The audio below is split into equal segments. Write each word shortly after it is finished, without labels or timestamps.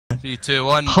3, 2,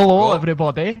 1. Hello, go.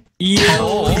 everybody.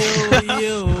 Yo,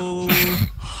 yo.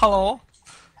 Hello.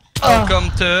 Welcome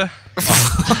to.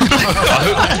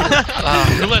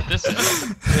 Who let this in?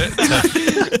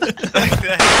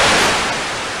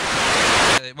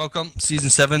 Welcome,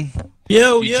 season 7.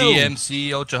 Yo,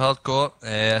 GGMC Ultra Hardcore.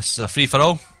 It's a free for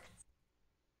all.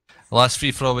 The last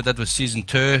free for all we did was season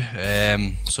 2.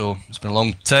 So it's been a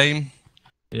long time.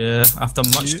 Yeah, after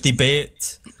much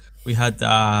debate, we had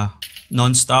a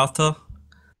non-starter.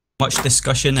 Much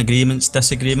discussion, agreements,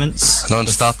 disagreements.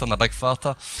 Non-starter and a big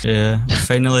farter. Yeah, we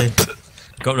finally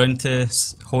got round to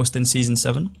hosting season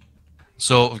 7.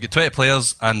 So we've got 20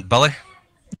 players and Billy.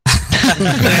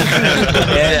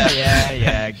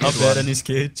 Yeah. Good Up there one. in his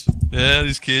cage. Yeah,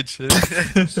 his cage.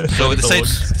 So we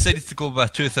decided to go with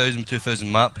a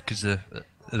 2000 map because of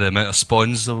the amount of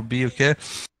spawns there will be, okay?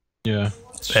 Yeah.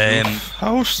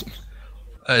 House.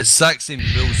 Exact same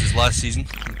rules as last season,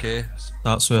 okay?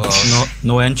 That's with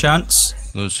no enchants.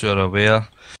 Those who are aware.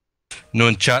 No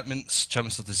enchantments,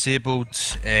 enchantments are disabled.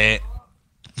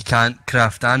 You can't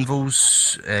craft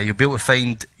anvils. You'll be able to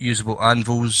find usable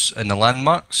anvils in the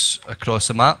landmarks across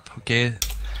the map, okay?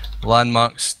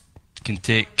 Landmarks can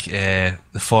take the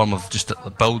form of just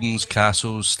buildings,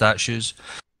 castles, statues.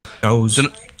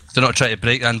 Do not try to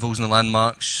break anvils in the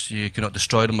landmarks. You cannot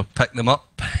destroy them or pick them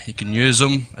up. You can use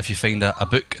them if you find a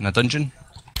book in a dungeon.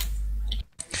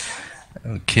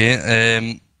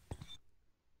 Okay.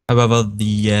 However,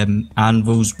 the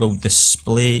anvils will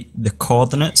display the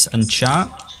coordinates in chat.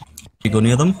 You go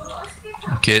near them.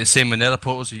 Okay, same with nether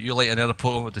portals. If you light a nether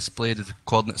portal, it will display the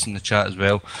coordinates in the chat as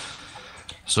well.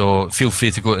 So feel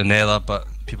free to go to nether, but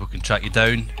people can track you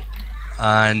down.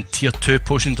 And tier 2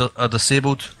 potions are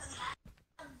disabled.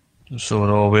 So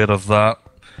we're all aware of that.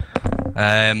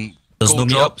 There's no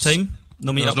meet-up time.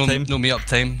 No meet-up time. No meet-up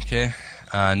time, okay.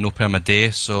 And no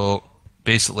perma-day, so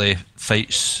basically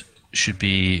fights should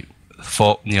be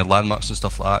fought near landmarks and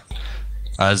stuff like that,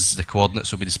 as the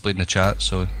coordinates will be displayed in the chat,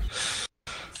 so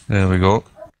there we go.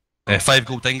 5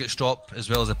 gold ingots drop, as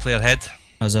well as a player head.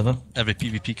 As ever. Every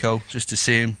PvP kill, just the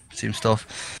same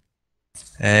stuff.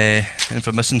 And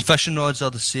for missing, fishing rods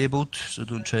are disabled, so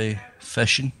don't try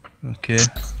fishing, okay.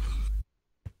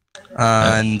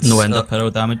 And no ender pearl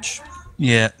damage.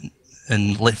 Yeah,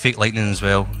 and fake lightning as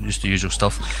well, just the usual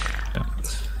stuff. Yeah.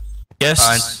 Yes.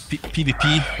 And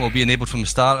PvP will be enabled from the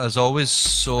start as always,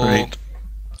 so Great.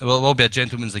 it will be a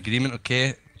gentleman's agreement,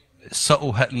 okay?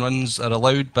 Subtle hit and runs are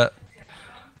allowed, but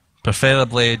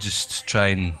preferably just try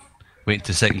and wait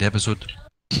until the second episode.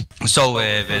 It's all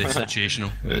very situational,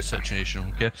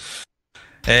 okay?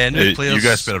 New players. You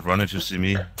guys better run it to see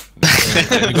me.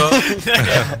 We got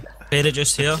Fairy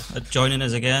just here, joining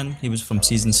us again. He was from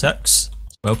season 6.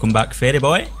 Welcome back, Fairy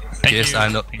boy. Yes,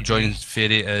 and joining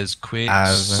Fairy is Quake.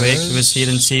 Quake was here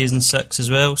in season 6 as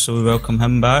well, so we welcome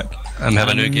him back. And we have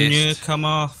a new new guest.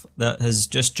 newcomer that has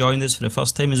just joined us for the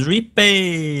first time is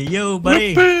Reapy. Yo,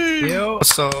 buddy. Yo.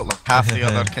 So like, half the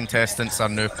other contestants are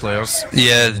new players.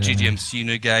 Yeah, the GGMC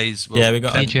new guys. Well, Yeah, we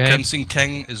got Crimson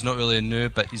King is not really new,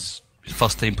 but he's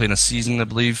first time playing a season, I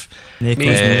believe.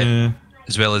 Nico's new.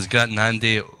 As well as Grant and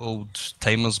Andy, old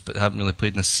timers, but haven't really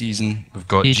played in a season. We've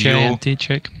got DJ Gio, and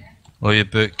T-Chick.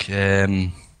 Audiobook,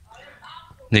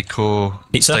 Nico,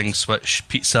 Pizza. Sting, Switch,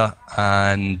 Pizza,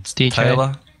 and DJ.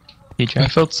 Tyler. DJ. I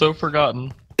felt so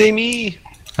forgotten. Say me.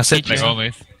 I said DJ.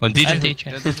 always. on DJ. And DJ.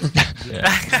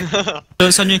 Yeah. So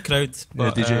it's a new crowd,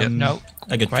 but DJ, yeah. No.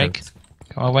 a good Greg. crowd.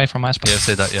 Go away from my spot. Yeah, I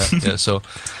said that, yeah. So,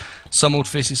 some old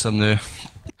faces, some new.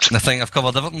 And I think I've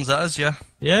covered everything, that is, yeah.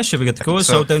 Yeah, should we get the code?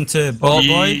 So- So down to Bob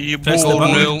Boy. Press the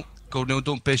Golden button. rule,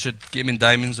 don't base your gaming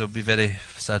diamonds, it'll be very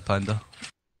sad panda.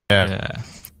 Yeah.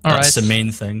 Alright. That's the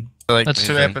main thing. Like That's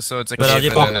 2 fine. episodes Where are ago, you?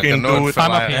 the Fucking node do it. for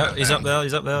I'm up live. here. Yeah, he's up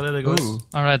there, there he goes.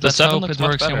 Alright, The let's 7 hope looks it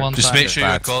much works in better. one Just time. make sure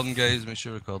you're bad. recording, guys, make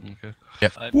sure you're recording,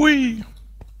 okay? Wee.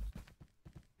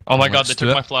 Oh my god, Let's they do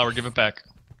took it. my flower, give it back.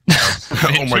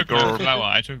 Oh my god. Flower,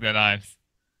 I took that knife.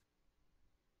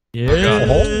 Yeah.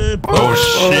 Oh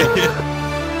shit.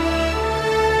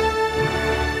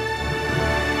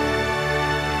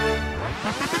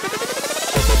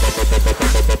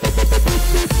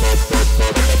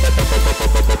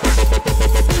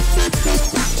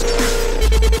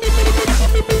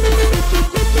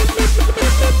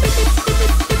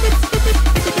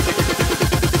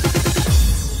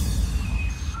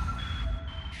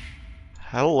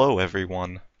 Hello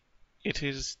everyone, it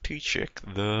is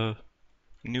TchicVG, the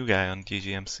new guy on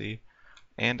GGMC,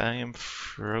 and I am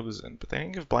frozen, but I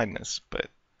didn't give blindness, but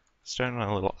starting on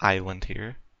a little island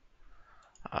here.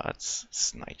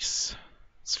 It's nice.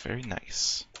 It's very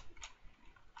nice.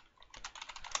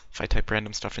 If I type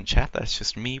random stuff in chat, that's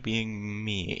just me being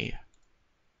me.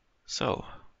 So,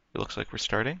 it looks like we're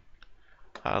starting.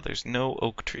 There's no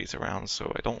oak trees around,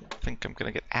 so I don't think I'm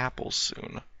gonna get apples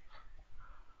soon.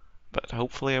 But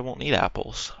hopefully I won't need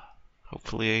apples.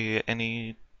 Hopefully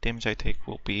any damage I take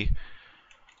will be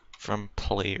from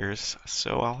players,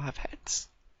 so I'll have heads.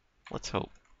 Let's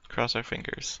hope. Cross our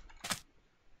fingers.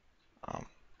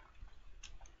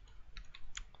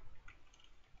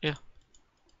 Yeah.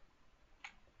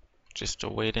 Just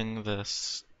awaiting the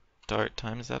start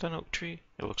time. Is that an oak tree?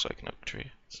 It looks like an oak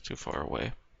tree. It's too far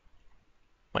away.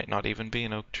 Might not even be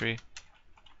an oak tree.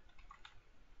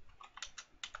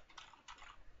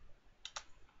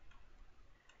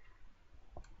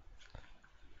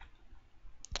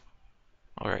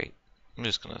 Alright, I'm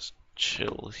just gonna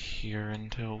chill here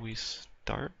until we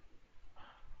start.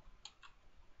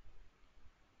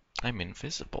 I'm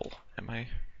invisible, am I?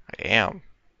 I am.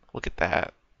 Look at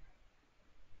that.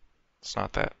 It's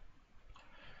not that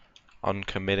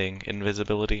uncommitting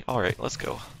invisibility. Alright, let's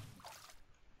go.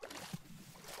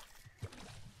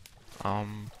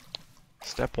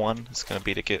 Step 1 is gonna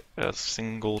be to get a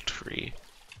single tree,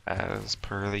 as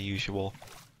per the usual.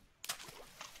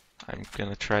 I'm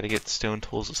gonna try to get stone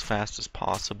tools as fast as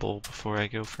possible before I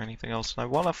go for anything else. And I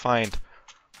wanna find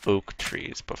oak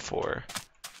trees before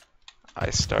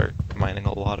I start mining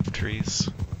a lot of trees.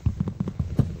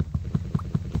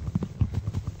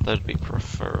 That'd be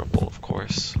preferable, of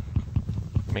course.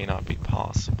 May not be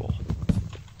possible.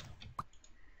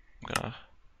 I'm gonna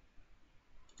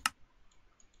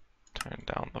turn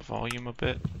down the volume a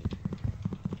bit.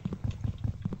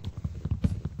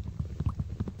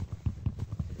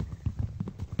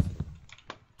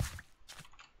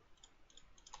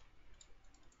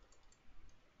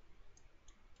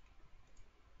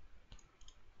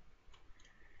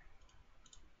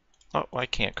 Oh, I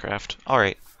can't craft.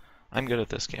 Alright, I'm good at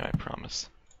this game, I promise.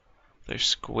 There's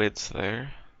squids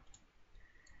there.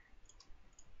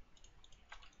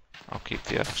 I'll keep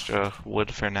the extra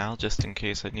wood for now, just in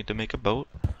case I need to make a boat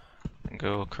and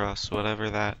go across whatever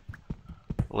that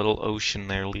little ocean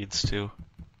there leads to.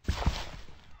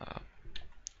 I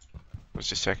was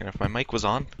just checking if my mic was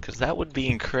on, because that would be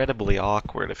incredibly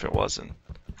awkward if it wasn't.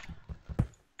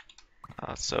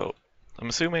 So, I'm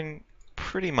assuming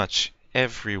pretty much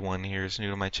everyone here is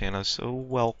new to my channel, so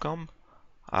welcome.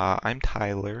 I'm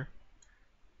Tyler.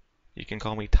 You can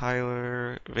call me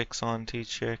Tyler, Vixon,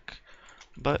 TchicVG,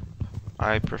 but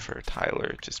I prefer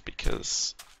Tyler just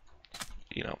because,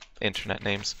 you know, internet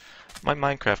names. My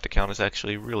Minecraft account is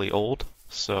actually really old,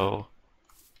 so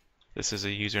this is a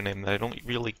username that I don't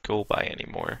really go by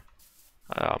anymore.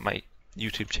 My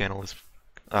YouTube channel is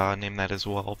named that as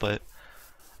well, but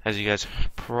as you guys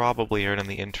probably heard in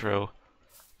the intro,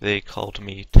 they called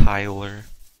me Tyler,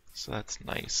 so that's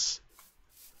nice.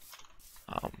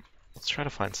 Let's try to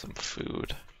find some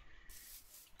food.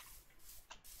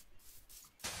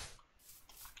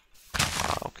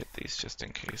 I'll get these just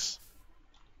in case.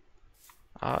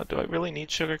 Do I really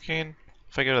need sugarcane?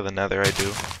 If I go to the Nether, I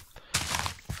do.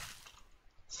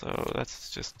 So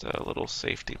that's just a little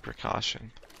safety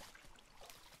precaution.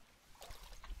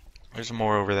 There's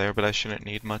more over there, but I shouldn't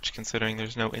need much considering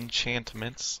there's no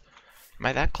enchantments. Am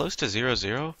I that close to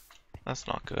 0-0? That's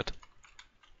not good.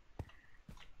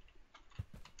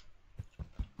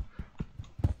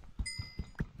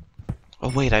 Oh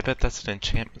wait, I bet that's an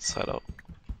enchantment setup.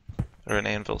 Or an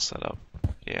anvil setup.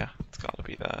 Yeah, it's gotta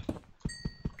be that.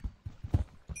 I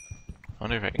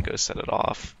wonder if I can go set it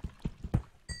off.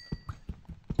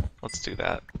 Let's do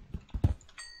that.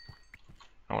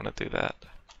 I want to do that.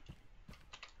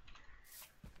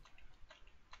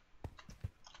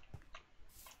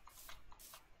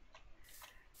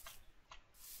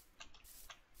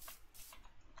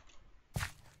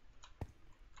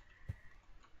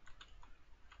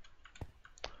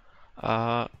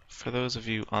 For those of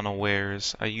you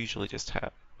unawares, I usually just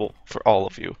have, well, for all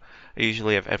of you, I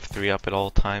usually have F3 up at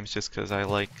all times just because I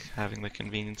like having the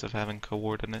convenience of having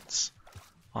coordinates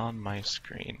on my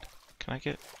screen. Can I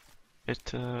get it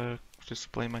to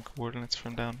display my coordinates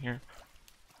from down here?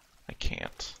 I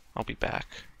can't. I'll be back.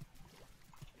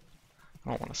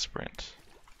 I don't want to sprint.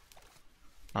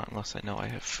 Not unless I know I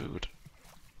have food.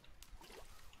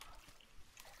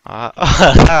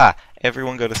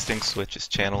 Everyone go to Stink Switch's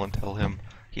channel and tell him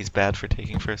he's bad for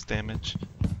taking first damage.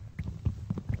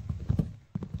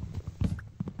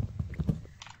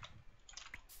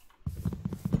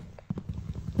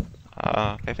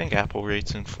 I think apple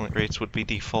rates and flint rates would be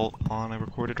default on a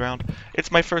recorded round.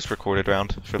 It's my first recorded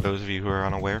round, for those of you who are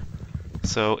unaware.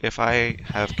 So if I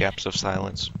have gaps of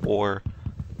silence or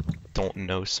don't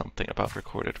know something about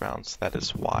recorded rounds, that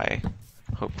is why.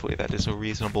 Hopefully that is a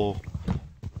reasonable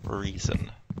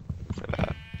reason for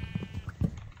that.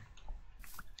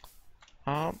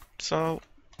 So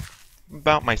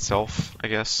about myself, I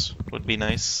guess, would be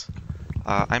nice.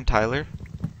 I'm Tyler.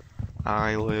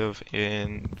 I live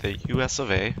in the US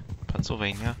of A,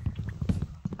 Pennsylvania.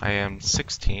 I am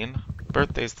 16.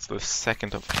 Birthday's the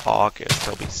 2nd of August.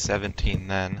 I'll be 17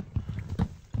 then.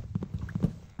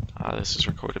 This is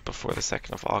recorded before the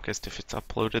 2nd of August. If it's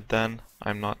uploaded then,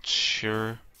 I'm not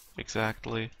sure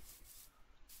exactly.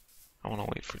 I want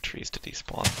to wait for trees to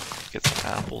despawn, get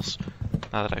some apples,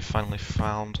 now that I finally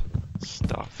found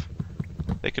stuff.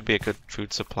 They could be a good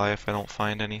food supply if I don't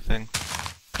find anything.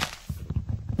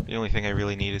 The only thing I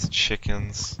really need is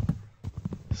chickens,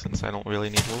 since I don't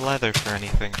really need leather for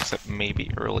anything except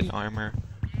maybe early armor,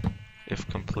 if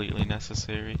completely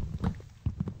necessary.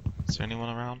 Is there anyone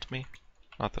around me?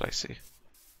 Not that I see.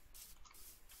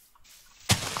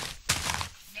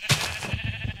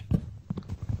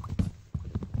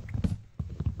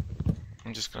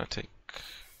 I'm just gonna take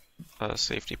a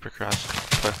safety precaution.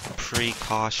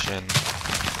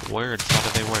 Words, how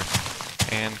do they work?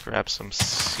 And grab some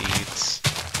seeds.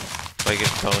 If I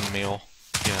get bone meal,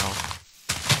 you know,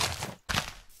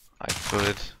 I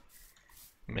could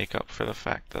make up for the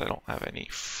fact that I don't have any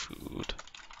food.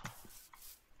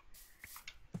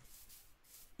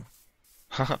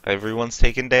 Everyone's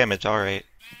taking damage, alright.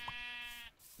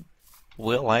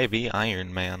 Will I be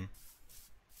Iron Man?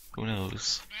 Who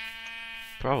knows?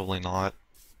 Probably not.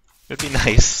 It'd be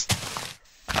nice. It's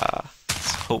a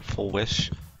hopeful wish.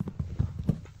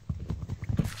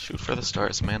 Shoot for the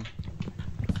stars, man.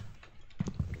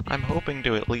 I'm hoping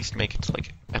to at least make it to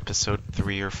like episode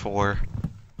 3 or 4.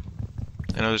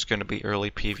 I know there's going to be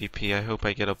early PvP. I hope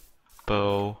I get a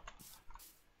bow.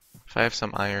 If I have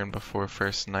some iron before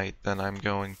first night, then I'm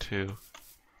going to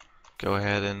go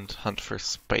ahead and hunt for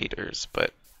spiders,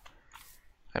 but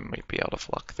I might be out of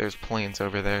luck. There's plains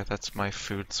over there. That's my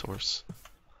food source.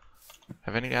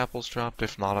 Have any apples dropped?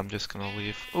 If not, I'm just gonna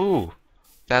leave. Ooh!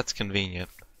 That's convenient.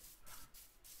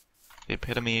 The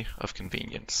epitome of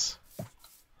convenience.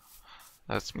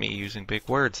 That's me using big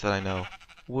words that I know.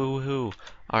 Woohoo!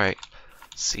 Alright.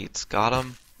 Seeds. Got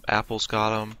 'em. Apples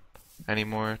got 'em. Any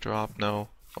more drop? No.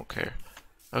 Don't care.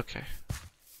 Okay.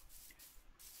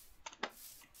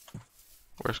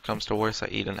 Worst comes to worst, I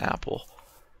eat an apple.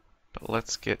 But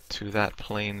let's get to that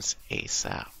plains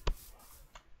ASAP.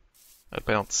 I hope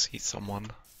I don't see someone,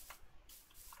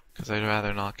 because I'd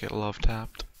rather not get love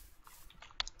tapped.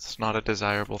 It's not a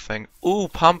desirable thing. Ooh,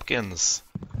 pumpkins!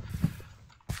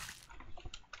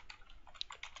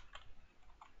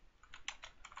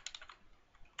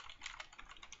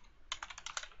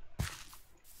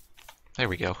 There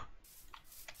we go.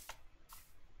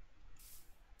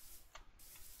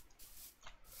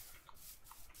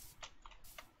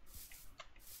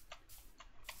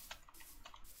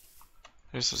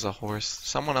 This is a horse.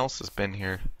 Someone else has been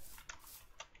here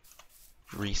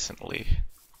recently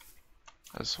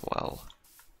as well.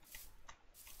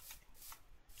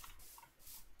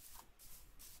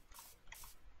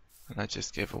 And I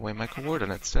just gave away my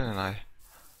coordinates, didn't I?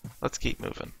 Let's keep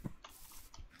moving.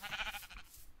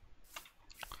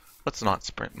 Let's not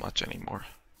sprint much anymore.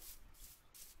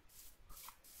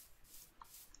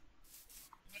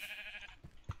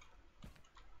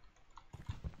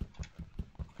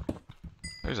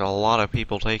 There's a lot of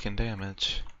people taking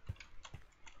damage.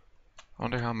 I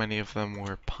wonder how many of them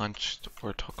were punched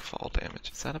or took fall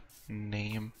damage. Is that a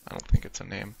name? I don't think it's a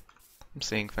name. I'm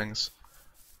seeing things.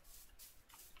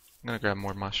 I'm gonna grab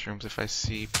more mushrooms. If I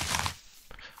see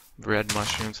red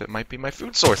mushrooms, it might be my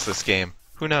food source this game.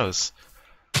 Who knows?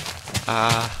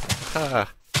 That'd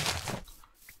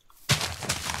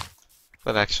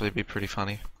actually be pretty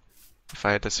funny if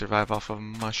I had to survive off of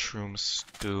mushroom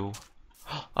stew.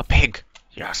 A pig!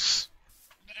 Yes!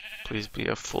 Please be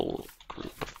a full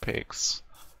group of pigs.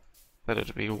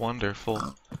 That'd be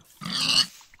wonderful.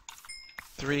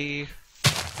 3.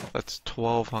 That's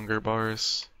 12 hunger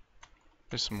bars.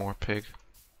 There's some more pig.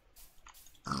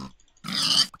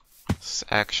 This is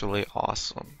actually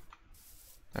awesome.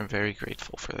 I'm very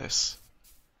grateful for this.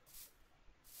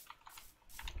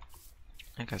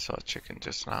 I think I saw a chicken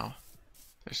just now.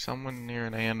 There's someone near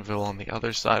an anvil on the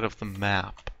other side of the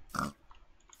map.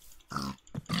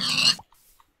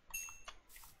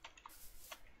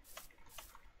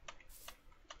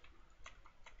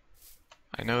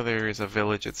 I know there is a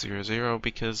village at 00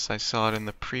 because I saw it in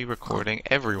the pre-recording.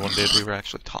 Everyone did. We were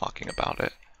actually talking about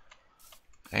it.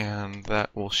 And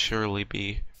that will surely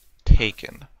be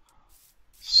taken.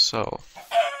 So,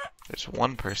 there's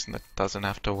one person that doesn't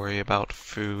have to worry about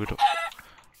food.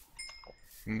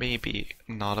 Maybe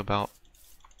not about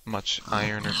much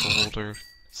iron or gold or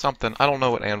something. I don't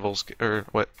know what anvils or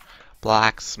what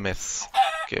blacksmiths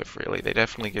give really. They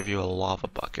definitely give you a lava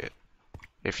bucket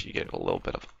if you get a little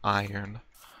bit of iron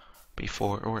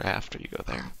before or after you go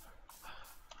there.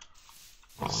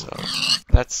 So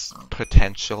that's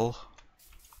potential.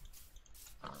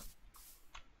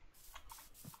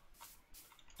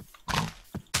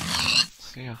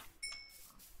 So yeah.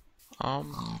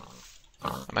 I'm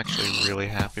actually really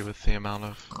happy with the amount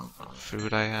of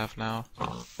food I have now.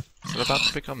 Is it about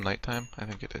to become nighttime? I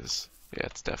think it is. Yeah,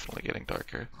 it's definitely getting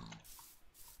darker.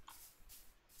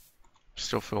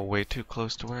 Still feel way too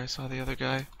close to where I saw the other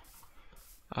guy.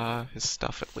 His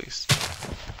stuff at least.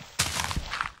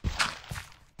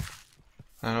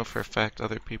 I know for a fact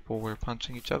other people were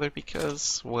punching each other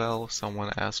because, well,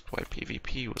 someone asked why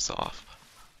PvP was off.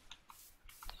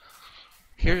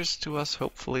 Here's to us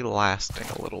hopefully lasting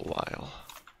a little while.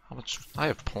 How much? I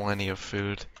have plenty of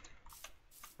food.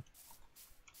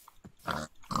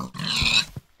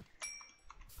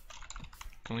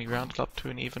 Can we round it up to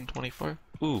an even 24?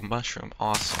 Ooh, mushroom,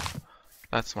 awesome.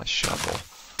 That's my shovel.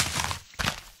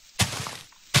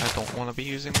 I don't want to be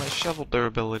using my shovel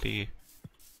durability.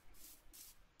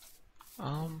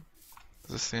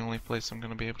 Is this the only place I'm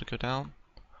gonna be able to go down?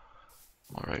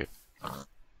 Alright.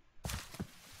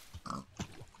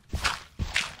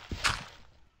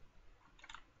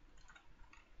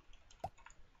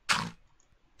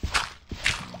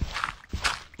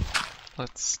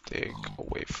 Let's dig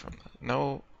away from that.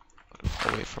 No,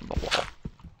 away from the wall.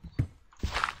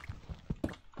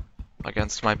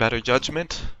 Against my better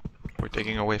judgment, we're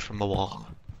digging away from the wall.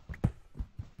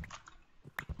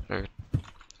 Or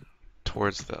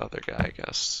towards the other guy, I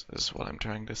guess, is what I'm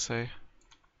trying to say.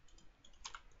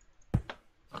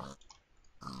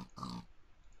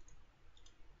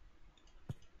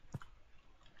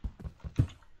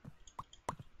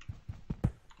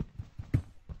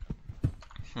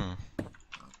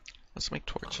 Let's make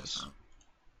torches.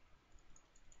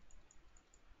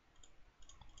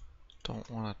 Don't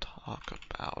want to talk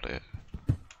about it.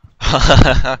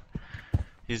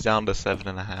 He's down to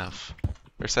 7.5.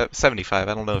 Or 75.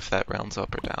 I don't know if that rounds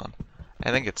up or down.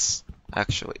 I think it's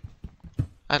actually...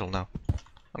 I don't know.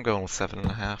 I'm going with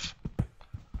 7.5.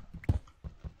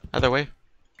 Either way,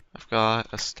 I've got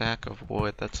a stack of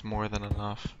wood. That's more than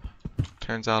enough.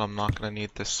 Turns out I'm not going to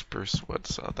need this spruce wood,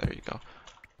 so there you go.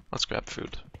 Let's grab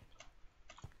food.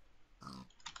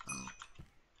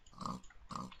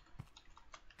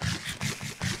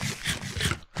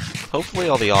 Hopefully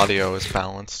all the audio is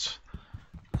balanced.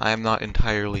 I am not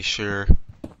entirely sure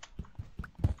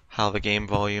how the game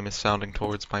volume is sounding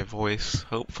towards my voice.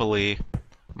 Hopefully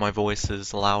my voice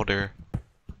is louder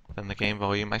than the game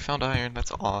volume. I found iron,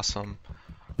 that's awesome.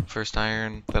 First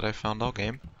iron that I found all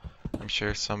game. I'm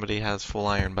sure somebody has full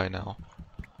iron by now.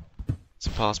 It's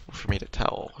impossible for me to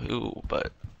tell who,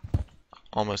 but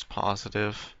almost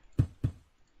positive.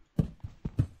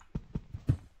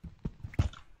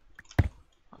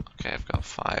 Okay, I've got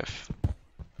 5.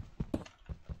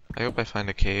 I hope I find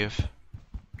a cave.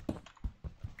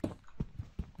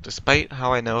 Despite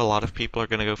how I know a lot of people are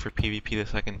going to go for PvP the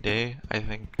second day, I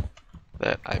think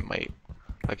that I might.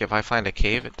 Like, if I find a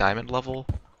cave at diamond level,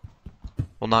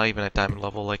 well, not even at diamond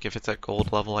level, like if it's at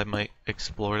gold level, I might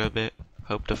explore it a bit.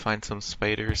 Hope to find some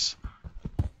spiders,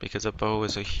 because a bow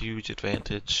is a huge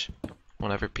advantage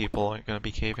whenever people aren't going to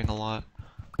be caving a lot.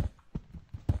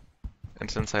 And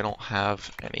since I don't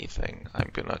have anything, I'm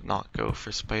gonna not go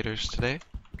for spiders today.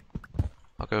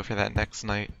 I'll go for that next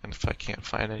night, and if I can't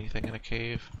find anything in a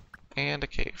cave, and a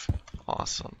cave.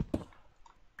 Awesome.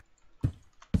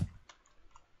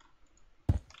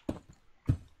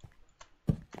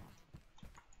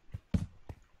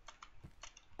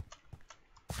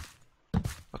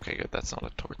 Okay, good, that's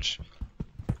not a torch.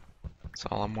 That's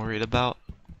all I'm worried about.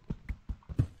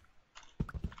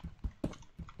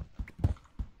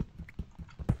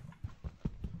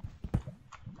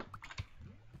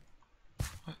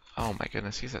 Oh my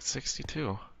goodness, he's at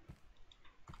 62.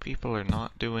 People are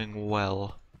not doing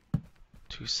well,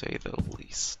 to say the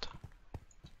least.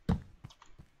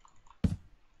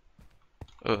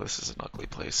 Oh, this is an ugly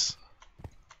place.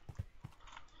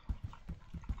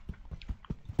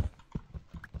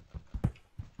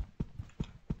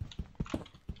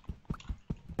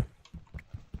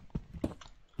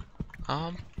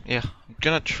 Yeah, I'm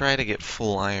gonna try to get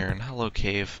full iron. Hello,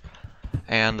 cave.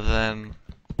 And then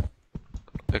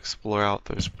explore out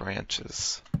those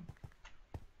branches.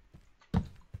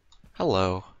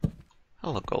 Hello.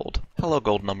 Hello, gold. Hello,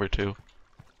 gold number 2.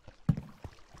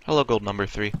 Hello, gold number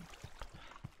 3.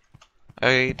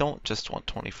 I don't just want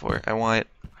 24. I want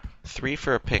 3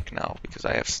 for a pick now, because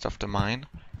I have stuff to mine.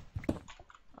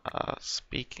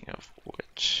 Speaking of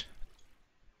which,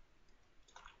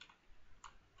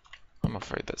 I'm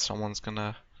afraid that someone's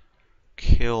gonna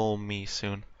kill me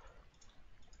soon.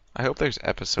 I hope there's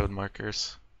episode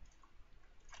markers.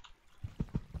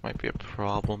 Might be a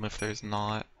problem if there's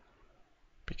not,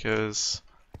 because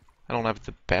I don't have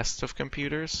the best of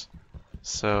computers,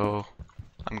 so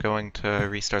I'm going to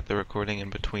restart the recording in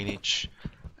between each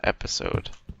episode.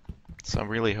 So I'm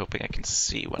really hoping I can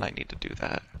see when I need to do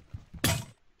that.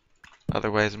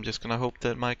 Otherwise, I'm just gonna hope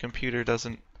that my computer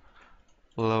doesn't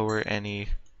lower any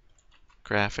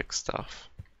graphic stuff.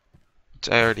 Which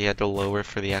I already had to lower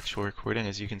for the actual recording.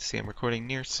 As you can see, I'm recording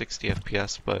near 60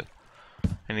 FPS, but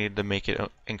I needed to make it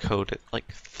encode at like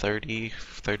 30,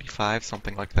 35,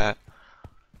 something like that,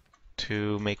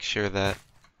 to make sure that,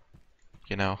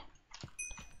 you know,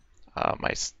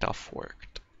 my stuff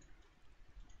worked.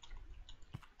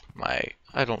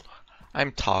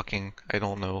 I'm talking, I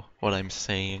don't know what I'm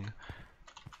saying.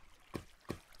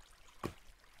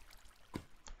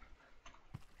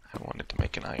 I wanted to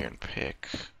make an iron pick.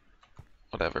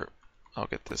 Whatever, I'll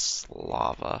get this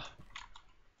lava.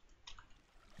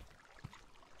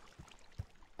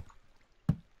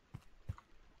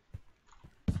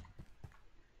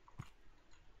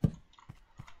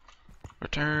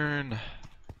 Return.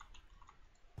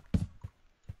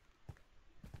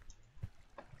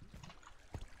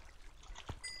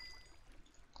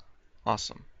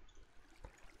 Awesome.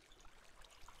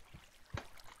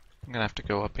 I'm gonna have to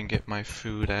go up and get my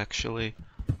food, actually.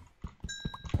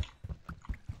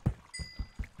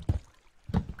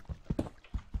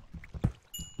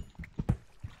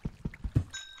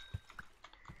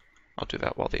 I'll do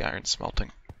that while the iron's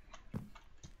smelting.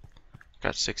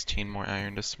 Got 16 more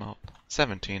iron to smelt.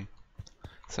 17.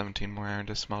 17 more iron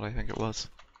to smelt, I think it was.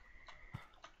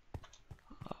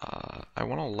 I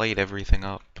want to light everything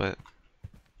up, but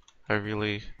I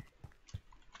really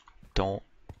don't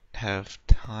have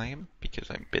time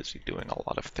because I'm busy doing a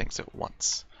lot of things at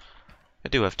once. I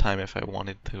do have time if I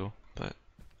wanted to, but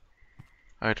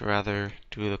I'd rather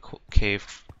do the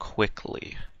cave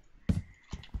quickly.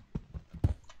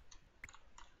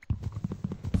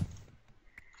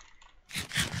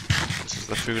 This is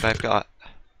the food I've got.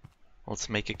 Let's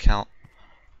make it count.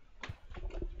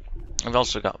 I've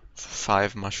also got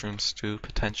 5 mushroom stew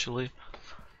potentially,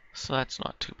 so that's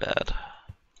not too bad.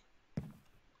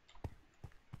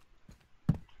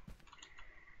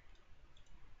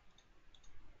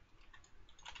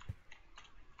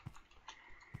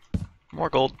 More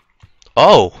gold.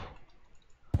 Oh!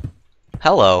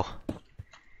 Hello.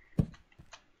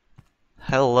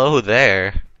 Hello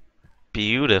there.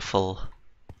 Beautiful.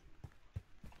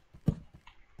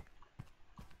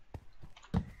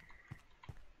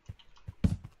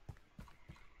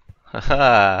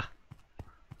 Haha.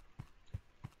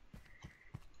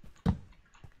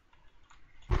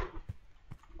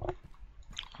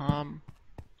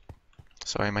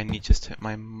 Sorry, my knee just hit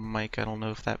my mic. I don't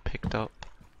know if that picked up.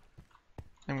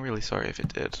 I'm really sorry if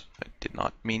it did. I did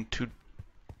not mean to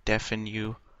deafen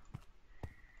you.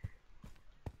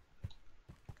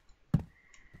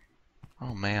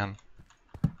 Oh man.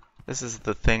 This is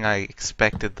the thing I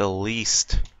expected the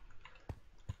least.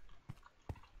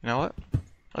 You know what?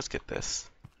 Let's get this.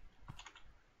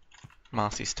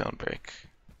 Mossy stone brick.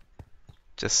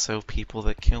 Just so people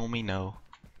that kill me know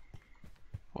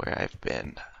where I've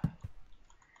been.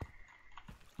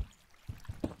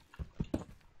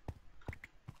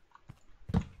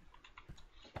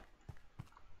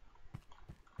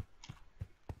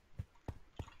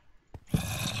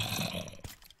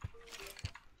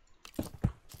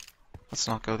 Let's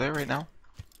not go there right now.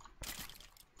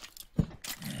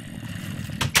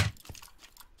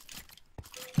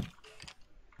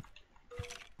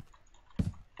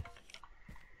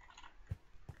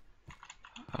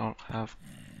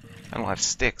 I don't have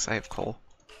sticks, I have coal.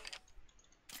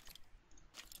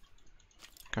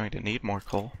 Going to need more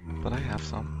coal, but I have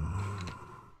some.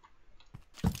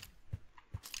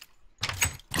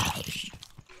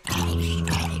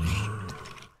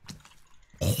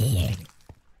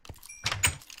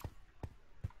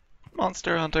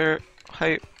 Monster Hunter,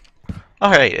 hi.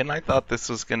 Alright, and I thought this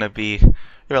was gonna be a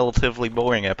relatively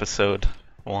boring episode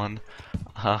 1.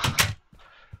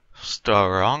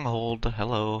 Stronghold,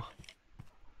 hello.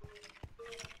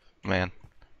 Man,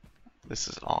 this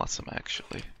is awesome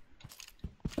actually.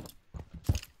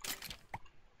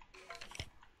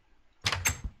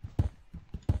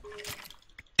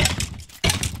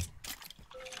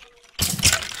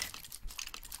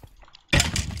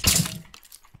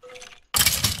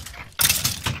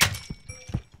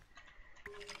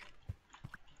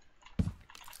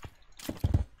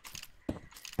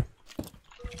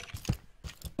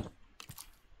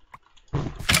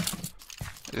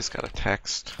 I just got a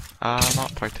text.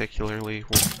 Not particularly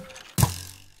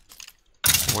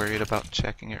worried about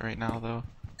checking it right now, though.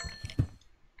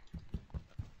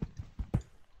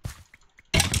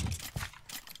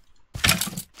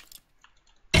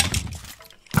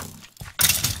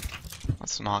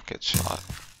 Let's not get shot.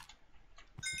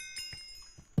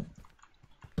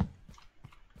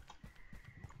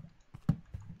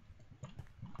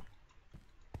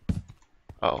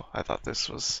 Oh, I thought this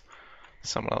was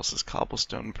someone else's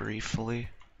cobblestone briefly.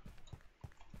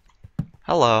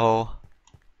 Hello.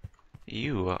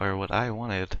 You are what I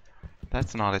wanted.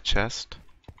 That's not a chest.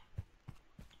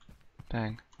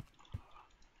 Dang.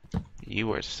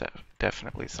 You are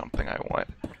definitely something I want.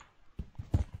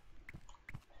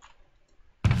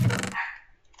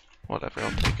 Whatever,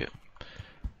 I'll take it.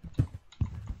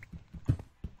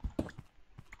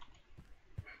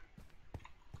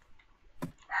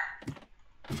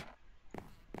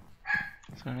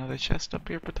 Is there another chest up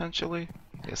here potentially?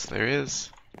 Yes, there is.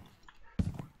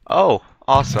 Oh,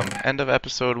 awesome. End of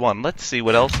episode 1. Let's see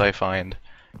what else I find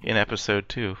in episode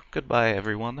 2. Goodbye,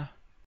 everyone.